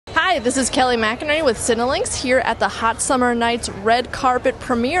Hi, this is Kelly McInerney with Cinelinx here at the Hot Summer Nights red carpet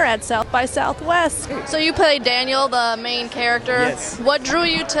premiere at South by Southwest. So you played Daniel, the main character. Yes. What drew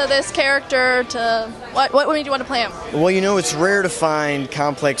you to this character? What made you want to play him? Well, you know, it's rare to find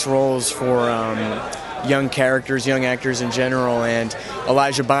complex roles for young characters, young actors in general, and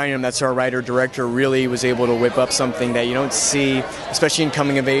Elijah Bynum, that's our writer-director, really was able to whip up something that you don't see, especially in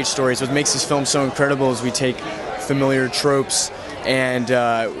coming-of-age stories. What makes this film so incredible is we take familiar tropes and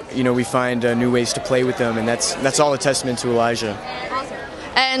you know, we find new ways to play with them, and that's all a testament to Elijah. Awesome.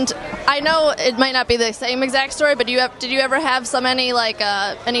 And I know it might not be the same exact story, but did you ever have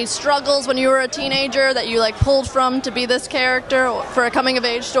any struggles when you were a teenager that you pulled from to be this character for a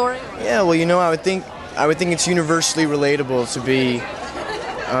coming-of-age story? Yeah, well, you know, I would think it's universally relatable to be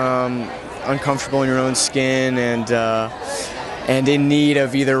uncomfortable in your own skin and in need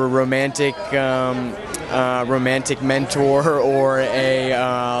of either a romantic mentor or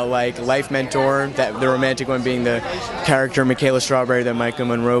a life mentor. That the romantic one being the character Michaela Strawberry that Micah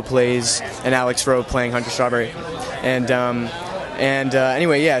Monroe plays, and Alex Rowe playing Hunter Strawberry. And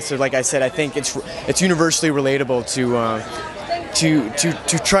anyway, yeah. So like I said, I think it's universally relatable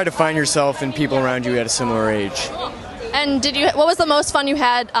to try to find yourself in people around you at a similar age. And what was the most fun you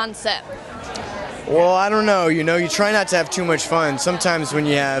had on set? Well, I don't know. You know, you try not to have too much fun. Sometimes when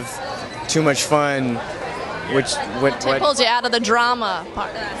you have too much fun, It pulls you out of the drama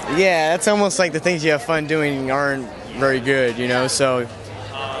part. Yeah, that's almost like the things you have fun doing aren't very good, you know. So.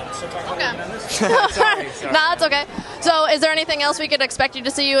 Okay. Sorry. No, it's okay. So, is there anything else we could expect you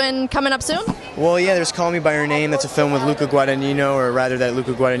to see you in coming up soon? Well, yeah, there's Call Me By Your Name. That's a film with Luca Guadagnino, or rather that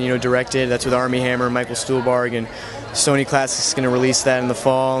Luca Guadagnino directed. That's with Armie Hammer, Michael Stuhlbarg, and Sony Classics is going to release that in the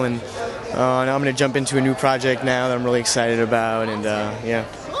fall. And now I'm going to jump into a new project now that I'm really excited about, and yeah.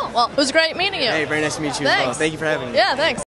 Cool. Well, it was great meeting you. Hey, very nice to meet you Thanks. as well. Thank you for having me. Yeah, thanks.